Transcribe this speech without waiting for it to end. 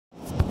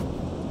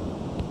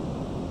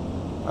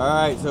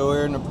Alright, so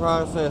we're in the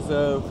process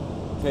of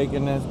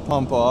taking this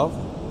pump off.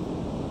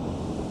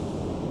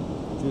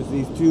 Just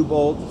these two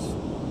bolts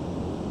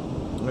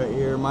right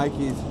here.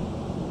 Mikey's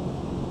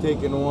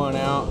taking one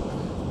out.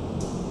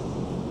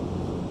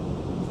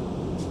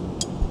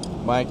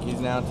 Mikey's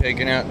now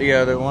taking out the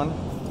other one.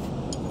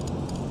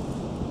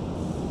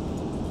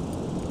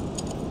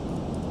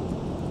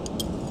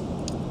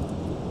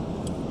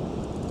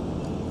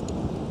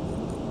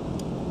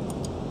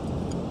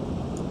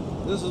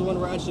 This is when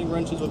ratcheting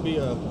wrenches would be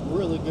a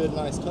really good,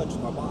 nice touch to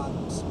my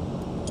box,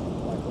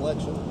 my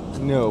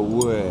collection. No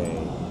way.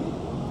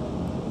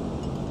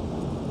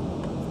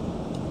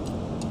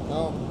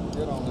 Oh,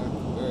 get on there.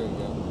 There you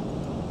go.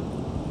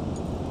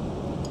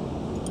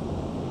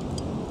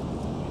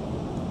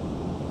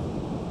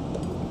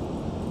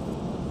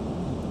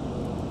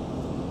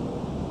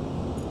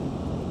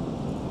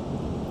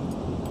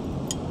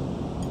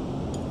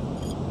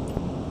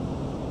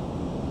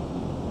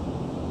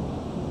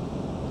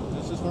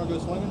 Is this one go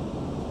swinging?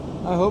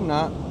 I hope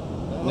not.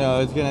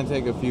 No, it's gonna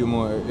take a few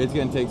more. It's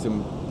gonna take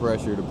some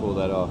pressure to pull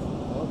that off.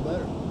 Oh,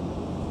 better.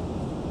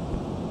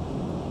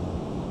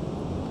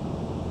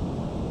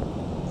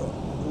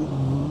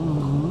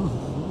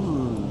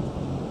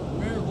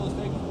 Miracles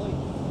taking place.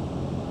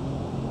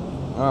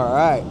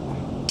 Alright.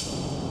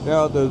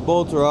 Now that those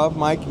bolts are off,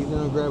 Mikey's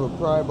gonna grab a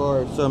pry bar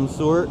of some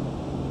sort.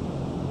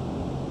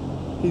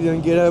 He's gonna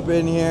get up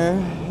in here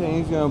and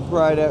he's gonna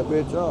pry that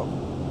bitch off.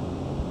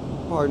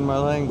 Pardon my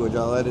language,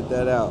 I'll edit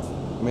that out.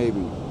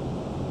 Maybe.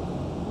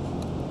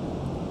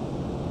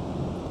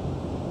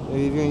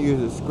 He's gonna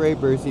use a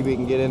scraper, see if he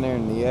can get in there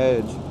in the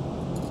edge.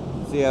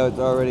 See how it's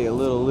already a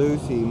little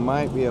loose? He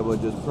might be able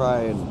to just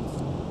pry and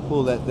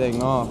pull that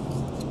thing off.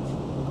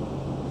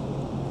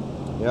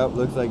 Yep,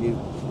 looks like he's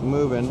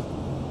moving.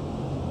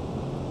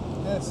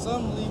 Has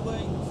some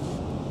leeway.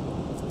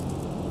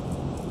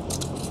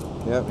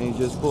 Yep, and he's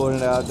just pulling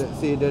it out.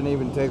 See, it doesn't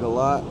even take a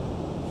lot.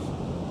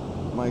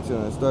 Mike's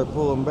gonna start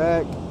pulling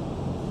back.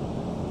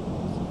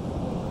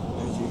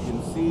 As you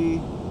can see,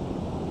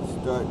 it's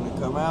starting to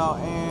come out,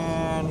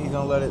 and he's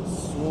gonna let it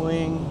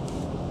swing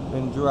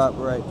and drop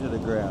right to the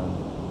ground.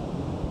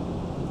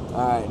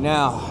 Alright,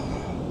 now,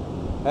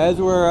 as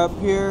we're up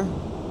here,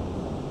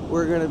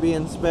 we're gonna be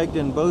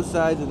inspecting both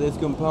sides of this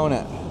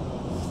component.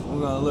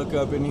 We're gonna look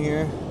up in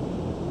here,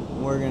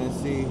 and we're gonna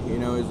see, you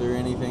know, is there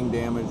anything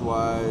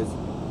damage-wise,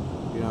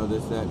 you know,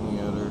 this, that, and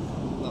the other,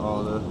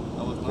 all the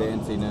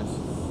fanciness.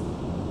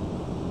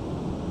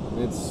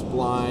 It's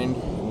splined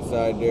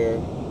inside there,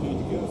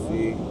 you can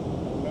see, a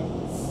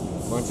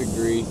bunch of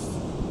grease.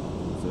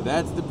 So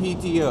that's the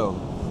PTO.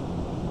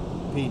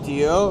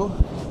 PTO,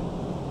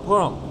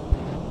 pump.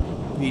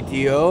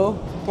 PTO,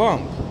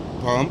 pump.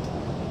 Pump,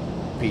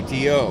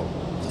 PTO.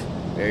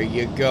 There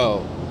you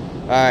go.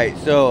 Alright,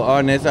 so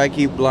on this I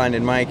keep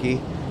blinding Mikey.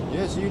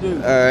 Yes, you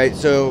do. Alright,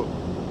 so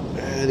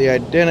the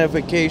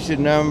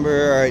identification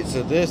number. Alright,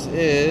 so this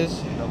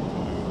is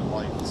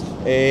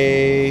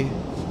a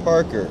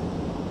Parker.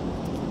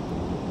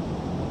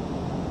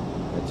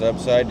 It's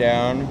upside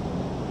down.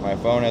 My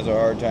phone has a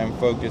hard time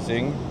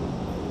focusing.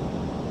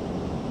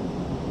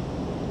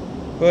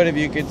 But if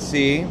you could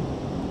see,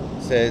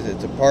 it says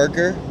it's a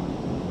Parker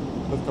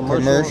With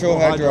commercial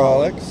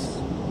hydraulics.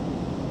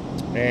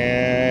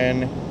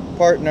 And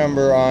part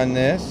number on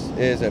this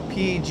is a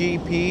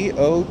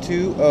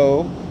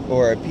PGP020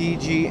 or a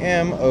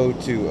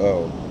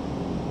PGM020.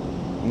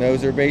 And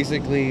those are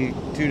basically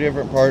two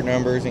different part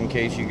numbers in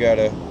case you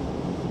gotta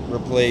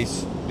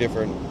replace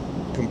different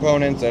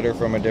components that are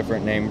from a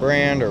different name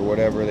brand or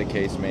whatever the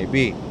case may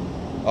be.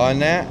 On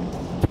that,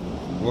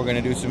 we're going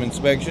to do some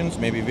inspections,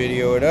 maybe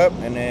video it up,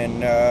 and then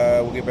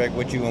we'll get back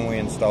with you when we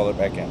install it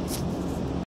back in.